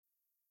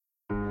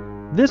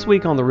This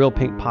week on the Real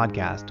Pink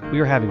podcast,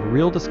 we are having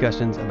real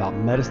discussions about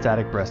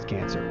metastatic breast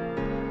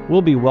cancer.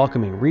 We'll be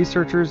welcoming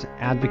researchers,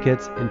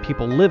 advocates, and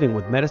people living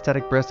with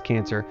metastatic breast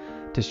cancer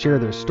to share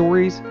their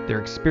stories, their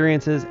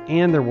experiences,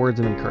 and their words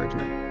of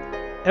encouragement.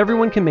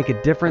 Everyone can make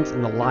a difference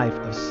in the life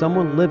of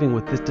someone living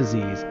with this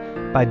disease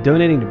by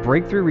donating to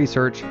breakthrough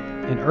research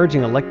and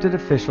urging elected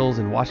officials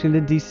in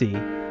Washington, D.C.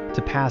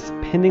 to pass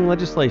pending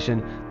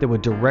legislation that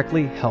would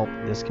directly help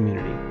this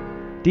community.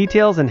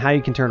 Details on how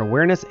you can turn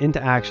awareness into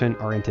action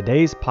are in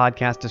today's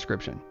podcast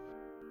description.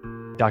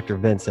 Dr.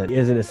 Vincent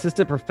is an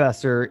assistant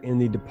professor in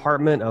the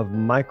Department of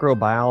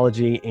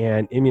Microbiology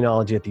and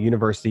Immunology at the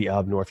University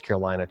of North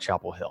Carolina,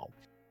 Chapel Hill.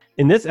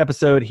 In this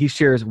episode, he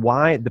shares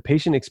why the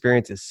patient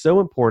experience is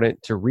so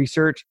important to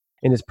research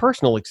and his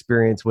personal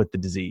experience with the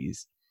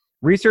disease.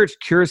 Research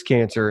cures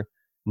cancer,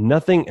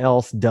 nothing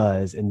else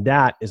does, and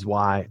that is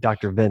why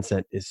Dr.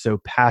 Vincent is so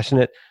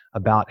passionate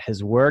about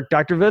his work.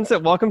 Dr.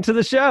 Vincent, welcome to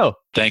the show.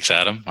 Thanks,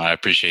 Adam. I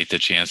appreciate the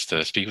chance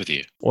to speak with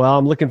you. Well,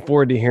 I'm looking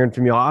forward to hearing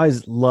from you. I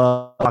always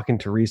love talking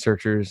to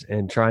researchers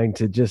and trying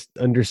to just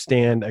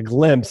understand a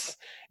glimpse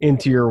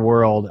into your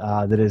world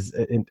that is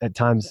at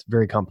times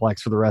very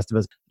complex for the rest of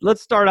us.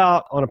 Let's start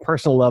out on a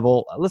personal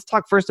level. Let's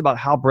talk first about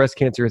how breast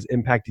cancer has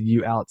impacted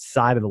you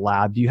outside of the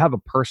lab. Do you have a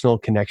personal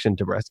connection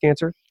to breast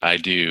cancer? I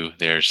do.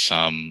 There's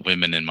some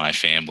women in my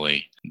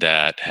family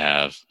that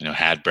have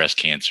had breast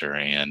cancer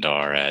and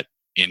are at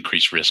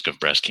increased risk of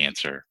breast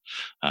cancer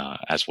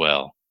as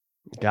well.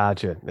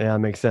 Gotcha. Yeah, that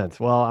makes sense.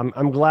 Well,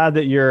 I'm glad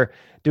that you're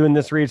doing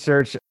this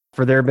research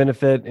for their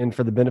benefit and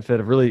for the benefit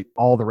of really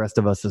all the rest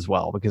of us as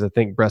well, because I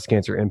think breast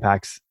cancer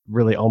impacts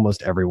really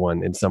almost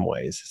everyone in some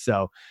ways.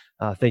 So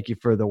thank you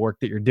for the work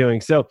that you're doing.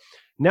 So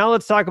now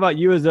let's talk about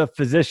you as a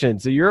physician.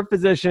 So you're a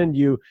physician,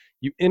 you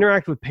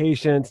interact with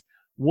patients.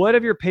 What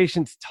have your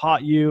patients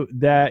taught you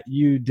that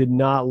you did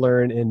not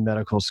learn in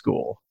medical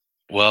school?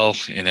 Well,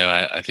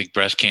 I think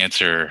breast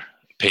cancer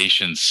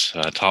patients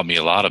taught me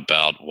a lot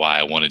about why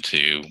I wanted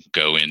to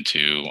go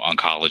into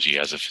oncology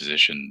as a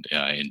physician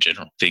in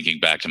general. Thinking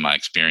back to my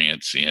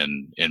experience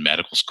in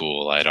medical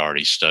school, I had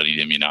already studied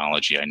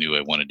immunology. I knew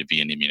I wanted to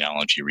be an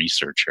immunology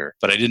researcher,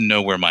 but I didn't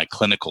know where my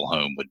clinical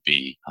home would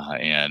be.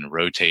 And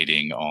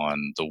rotating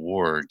on the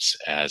wards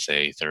as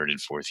a third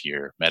and fourth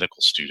year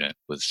medical student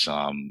with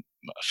some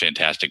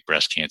fantastic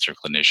breast cancer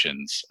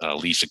clinicians,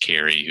 Lisa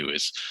Carey, who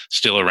is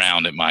still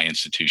around at my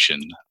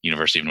institution,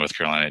 University of North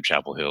Carolina at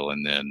Chapel Hill,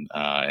 and then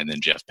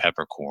Jeff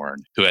Peppercorn,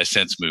 who has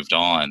since moved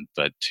on,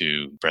 but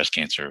to breast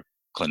cancer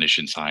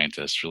clinician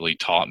scientists, really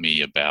taught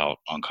me about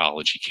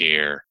oncology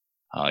care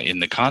in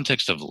the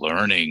context of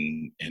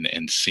learning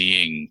and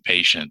seeing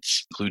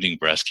patients, including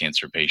breast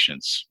cancer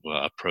patients,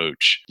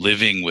 approach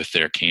living with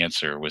their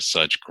cancer with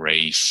such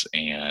grace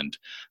and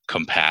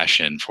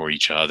compassion for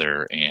each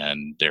other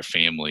and their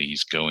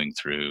families going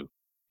through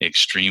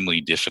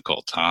extremely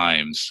difficult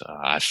times.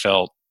 I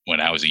felt when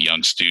I was a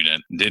young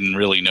student, didn't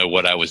really know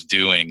what I was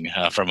doing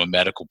from a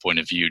medical point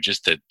of view,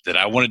 just that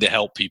I wanted to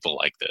help people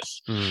like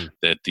this,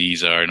 that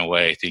these are, in a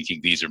way, thinking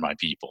these are my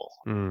people.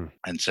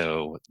 And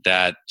so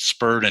that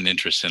spurred an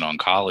interest in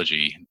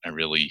oncology. I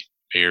really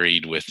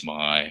married with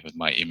my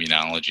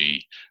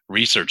immunology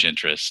research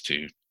interests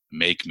to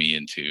make me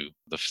into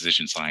the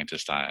physician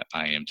scientist I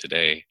am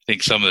today. I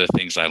think some of the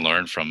things I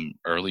learned from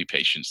early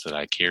patients that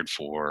I cared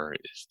for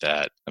is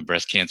that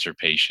breast cancer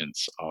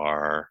patients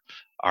are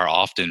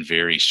often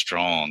very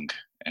strong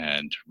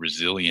and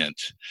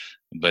resilient,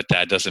 but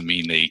that doesn't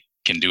mean they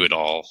can do it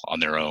all on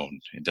their own.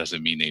 It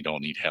doesn't mean they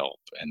don't need help,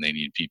 and they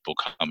need people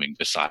coming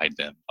beside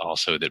them.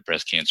 Also, that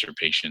breast cancer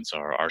patients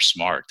are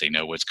smart. They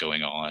know what's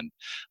going on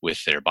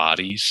with their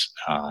bodies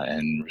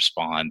and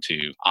respond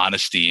to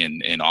honesty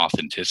and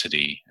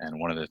authenticity. And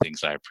one of the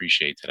things I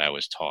appreciate that I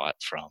was taught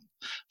from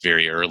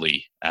very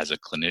early as a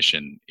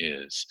clinician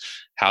is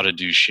how to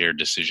do shared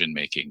decision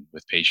making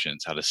with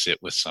patients, how to sit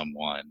with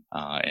someone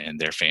and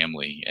their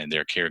family and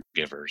their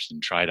caregivers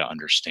and try to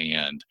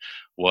understand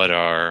what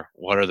are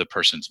the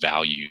person's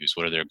values,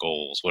 what are their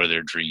goals, what are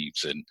their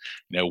dreams, and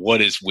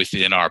what is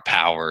within our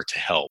power to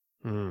help.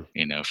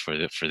 For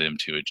them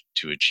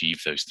to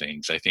achieve those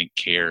things. I think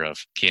care of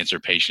cancer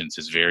patients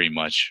is very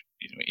much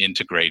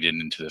integrated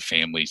into the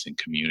families and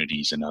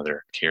communities and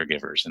other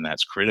caregivers, and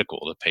that's critical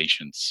to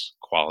patients'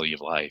 quality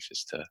of life,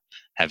 is to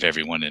have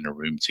everyone in a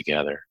room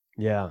together.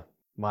 Yeah,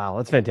 wow,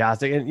 that's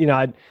fantastic.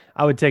 And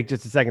I would take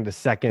just a second to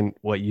second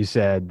what you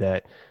said,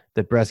 that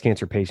breast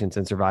cancer patients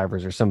and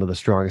survivors are some of the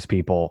strongest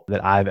people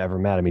that I've ever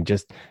met. I mean,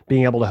 just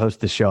being able to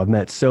host this show, I've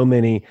met so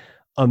many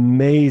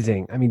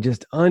amazing,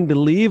 just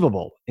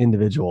unbelievable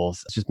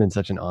individuals. It's just been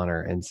such an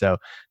honor. And so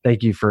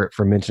thank you for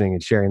mentioning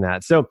and sharing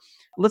that. So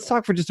let's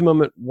talk for just a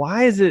moment.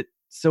 Why is it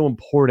so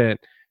important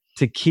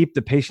to keep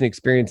the patient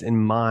experience in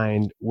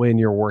mind when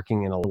you're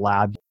working in a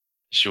lab?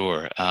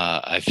 Sure.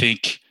 I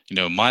think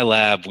my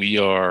lab, we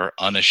are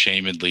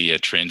unashamedly a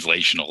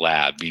translational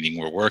lab, meaning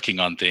we're working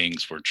on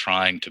things, we're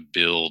trying to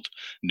build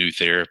new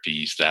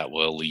therapies that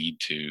will lead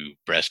to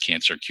breast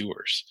cancer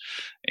cures.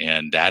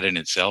 And that in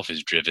itself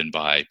is driven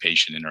by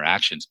patient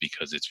interactions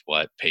because it's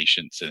what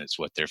patients and it's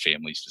what their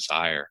families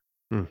desire.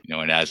 Mm.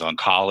 And as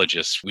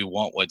oncologists, we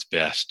want what's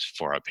best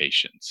for our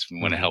patients. We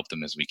want to Mhm. help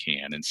them as we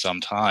can. And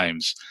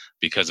sometimes,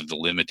 because of the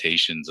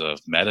limitations of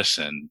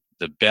medicine,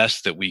 the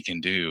best that we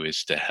can do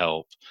is to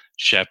help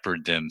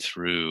shepherd them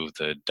through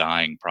the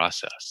dying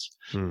process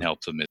and Mm.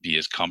 help them be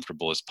as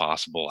comfortable as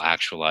possible,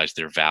 actualize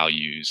their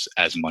values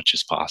as much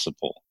as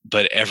possible.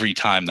 But every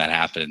time that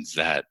happens,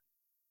 that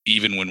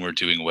even when we're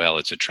doing well,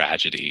 it's a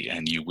tragedy,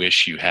 and you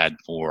wish you had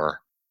more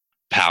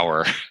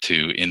power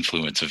to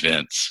influence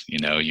events.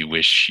 You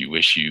wish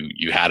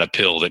you had a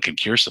pill that could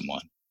cure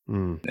someone.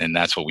 Mm. And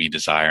that's what we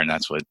desire, and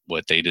that's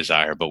what they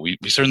desire. But we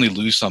certainly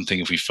lose something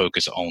if we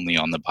focus only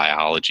on the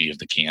biology of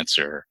the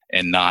cancer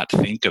and not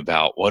think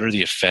about what are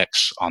the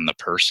effects on the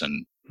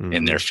person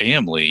and their Mhm.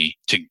 family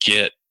to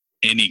get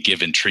any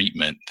given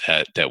treatment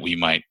that we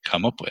might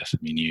come up with. I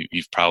mean,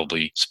 you've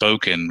probably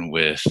spoken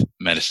with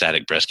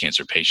metastatic breast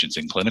cancer patients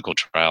in clinical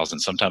trials,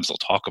 and sometimes they'll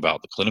talk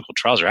about the clinical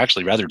trials are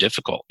actually rather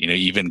difficult.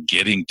 Even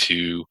getting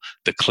to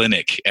the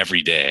clinic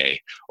every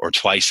day or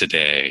twice a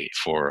day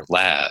for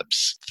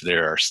labs.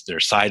 There are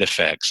side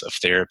effects of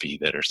therapy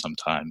that are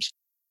sometimes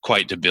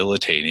quite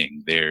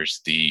debilitating.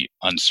 There's the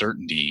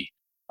uncertainty,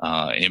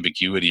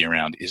 ambiguity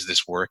around, is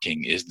this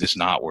working? Is this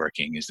not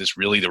working? Is this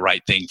really the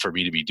right thing for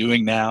me to be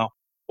doing now?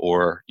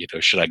 Or,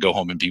 should I go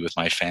home and be with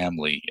my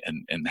family?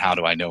 And how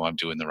do I know I'm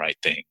doing the right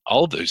thing?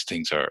 All of those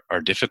things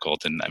are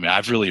difficult. And I mean,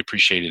 I've really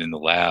appreciated in the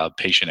lab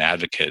patient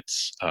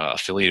advocates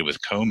affiliated with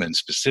Komen,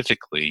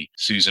 specifically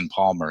Susan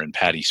Palmer and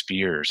Patty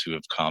Spears, who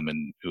have come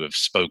and who have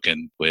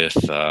spoken with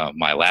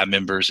my lab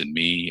members and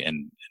me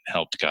and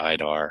helped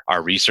guide our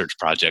research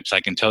projects. I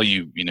can tell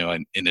you,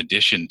 in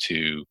addition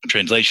to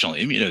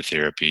translational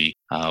immunotherapy,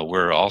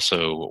 we're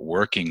also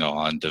working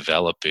on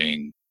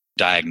developing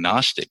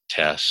diagnostic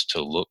tests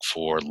to look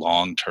for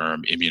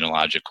long-term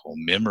immunological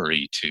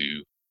memory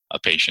to a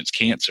patient's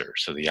cancer.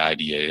 So the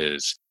idea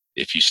is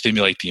if you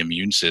stimulate the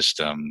immune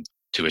system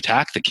to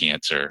attack the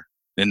cancer,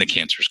 then the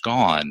cancer's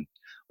gone.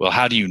 Well,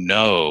 how do you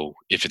know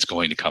if it's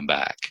going to come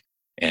back?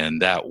 And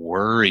that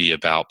worry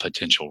about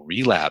potential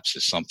relapse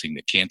is something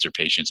that cancer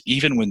patients,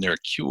 even when they're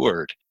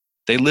cured,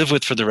 they live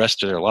with for the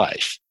rest of their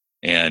life.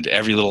 And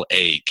every little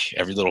ache,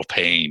 every little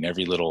pain,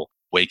 every little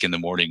wake in the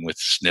morning with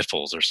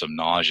sniffles or some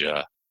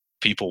nausea,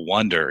 people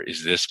wonder,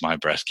 is this my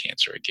breast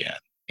cancer again?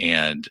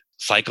 And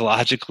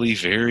psychologically,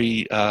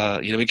 very,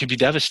 it can be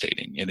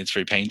devastating and it's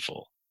very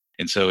painful.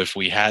 And so if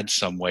we had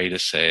some way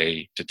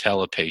to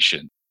tell a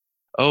patient,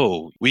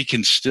 oh, we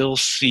can still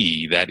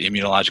see that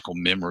immunological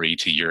memory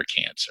to your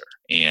cancer.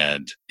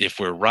 And if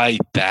we're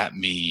right, that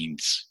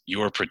means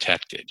you're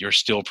protected. You're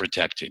still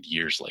protected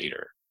years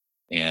later.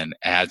 And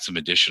add some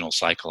additional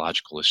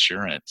psychological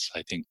assurance.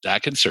 I think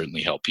that can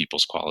certainly help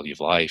people's quality of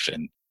life.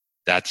 And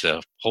that's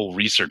a whole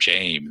research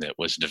aim that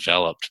was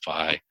developed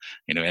by,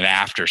 and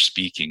after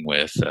speaking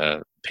with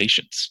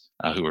patients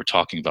who were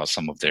talking about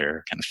some of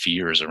their kind of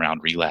fears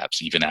around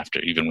relapse, even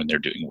when they're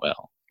doing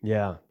well.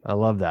 Yeah, I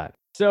love that.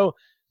 So,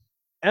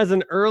 as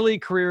an early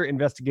career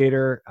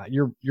investigator,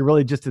 you're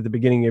really just at the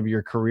beginning of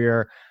your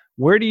career.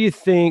 Where do you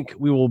think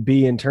we will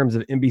be in terms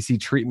of MBC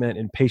treatment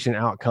and patient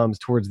outcomes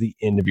towards the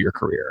end of your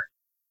career?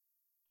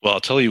 Well, I'll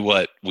tell you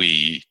what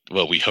we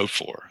hope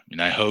for.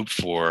 I hope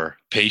for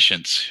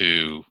patients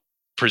who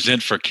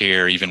present for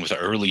care, even with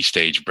early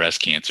stage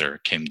breast cancer,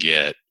 can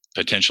get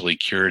potentially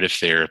curative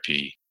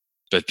therapy,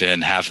 but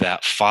then have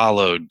that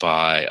followed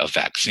by a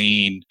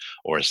vaccine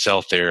or a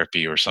cell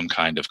therapy or some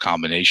kind of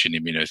combination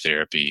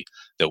immunotherapy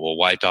that will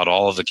wipe out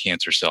all of the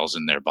cancer cells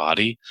in their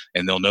body,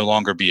 and they'll no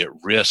longer be at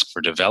risk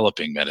for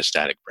developing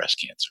metastatic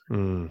breast cancer.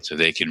 Mm. So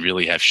they can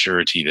really have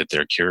surety that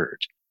they're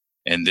cured.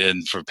 And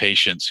then for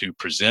patients who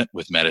present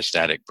with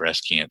metastatic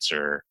breast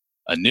cancer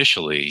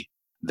initially,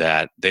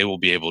 that they will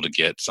be able to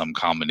get some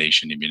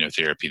combination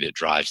immunotherapy that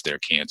drives their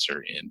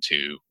cancer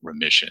into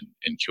remission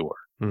and cure.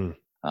 Mm.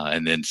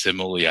 And then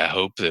similarly, I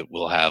hope that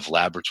we'll have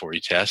laboratory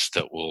tests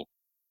that will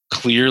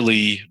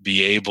clearly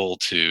be able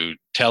to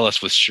tell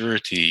us with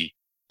surety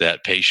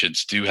that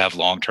patients do have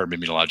long-term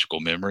immunological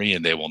memory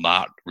and they will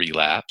not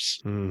relapse.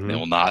 Mm-hmm. They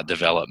will not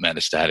develop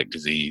metastatic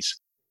disease.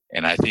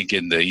 And I think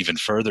in the even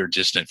further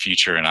distant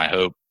future, and I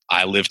hope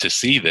I live to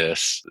see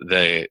this,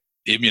 the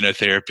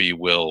immunotherapy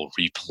will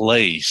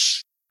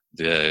replace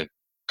the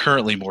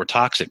currently more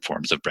toxic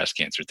forms of breast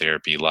cancer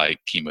therapy like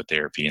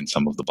chemotherapy and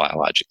some of the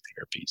biologic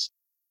therapies.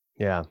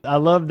 Yeah, I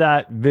love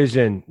that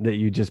vision that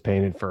you just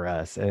painted for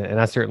us, and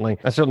I certainly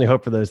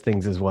hope for those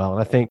things as well.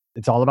 And I think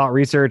it's all about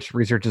research.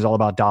 Research is all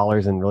about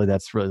dollars, and really,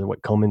 that's really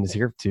what Komen is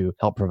here to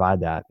help provide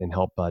that and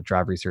help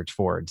drive research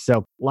forward.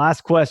 So,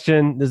 last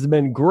question. This has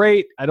been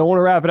great. I don't want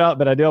to wrap it up,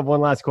 but I do have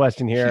one last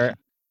question here.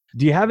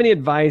 Do you have any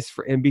advice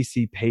for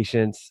MBC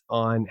patients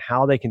on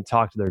how they can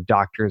talk to their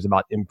doctors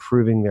about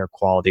improving their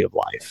quality of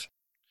life?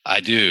 I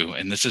do,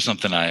 and this is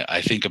something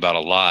I think about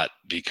a lot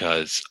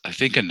because I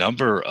think a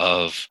number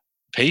of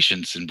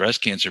patients and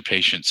breast cancer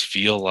patients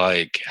feel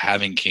like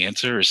having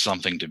cancer is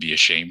something to be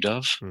ashamed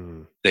of.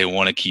 Mm. They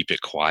want to keep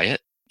it quiet.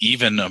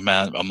 Even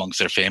amongst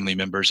their family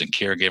members and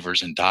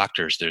caregivers and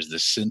doctors, there's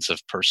this sense of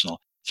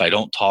personal, if I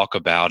don't talk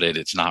about it,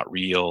 it's not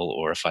real.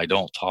 Or if I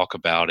don't talk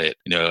about it,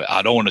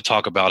 I don't want to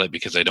talk about it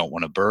because I don't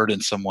want to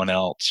burden someone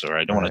else, or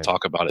I don't want to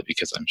talk about it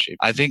because I'm ashamed.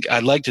 I think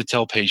I'd like to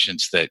tell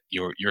patients that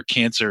your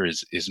cancer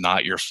is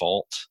not your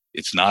fault.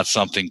 It's not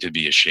something to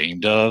be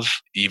ashamed of.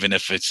 Even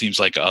if it seems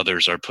like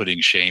others are putting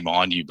shame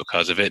on you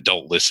because of it,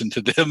 don't listen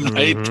to them,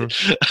 right?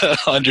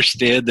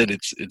 Understand that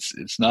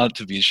it's not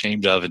to be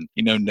ashamed of, and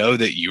know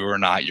that you're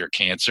not your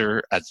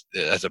cancer.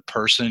 As a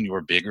person, you're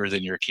bigger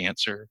than your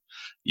cancer.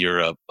 You're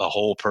a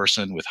whole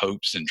person with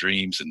hopes and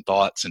dreams and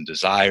thoughts and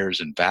desires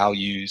and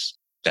values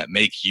that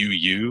make you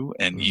you.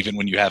 And even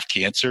when you have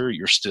cancer,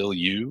 you're still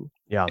you.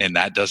 Yeah. And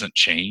that doesn't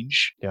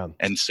change. Yeah.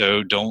 And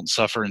so don't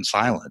suffer in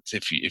silence.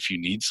 If you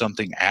need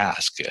something,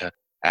 ask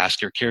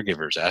your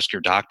caregivers, ask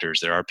your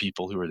doctors. There are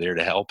people who are there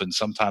to help. And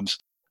sometimes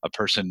a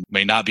person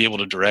may not be able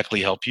to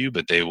directly help you,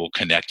 but they will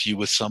connect you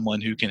with someone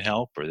who can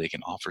help, or they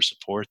can offer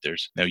support.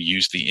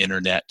 Use the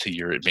internet to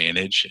your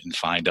advantage and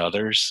find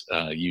others.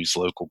 Use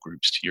local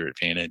groups to your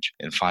advantage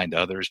and find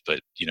others.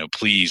 But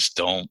please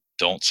don't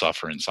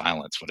suffer in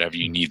silence. Whatever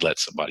you need, let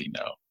somebody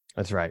know.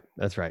 That's right.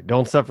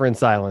 Don't suffer in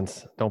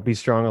silence. Don't be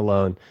strong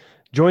alone.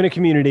 Join a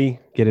community,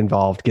 get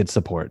involved, get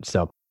support.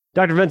 So,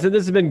 Dr. Vincent,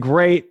 this has been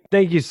great.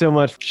 Thank you so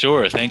much.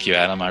 Sure. Thank you,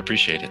 Adam. I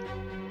appreciate it.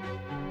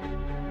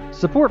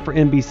 Support for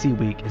MBC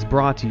Week is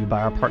brought to you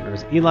by our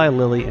partners Eli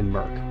Lilly and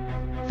Merck.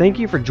 Thank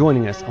you for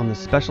joining us on this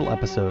special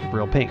episode of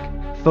Real Pink,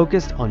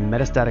 focused on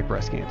metastatic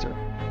breast cancer.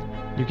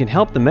 You can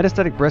help the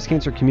metastatic breast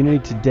cancer community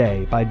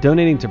today by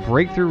donating to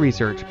Breakthrough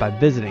Research by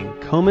visiting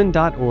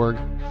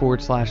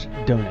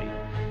komen.org/donate.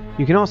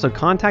 You can also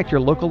contact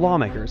your local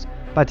lawmakers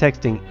by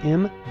texting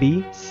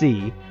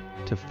MBC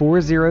to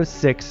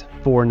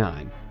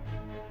 40649.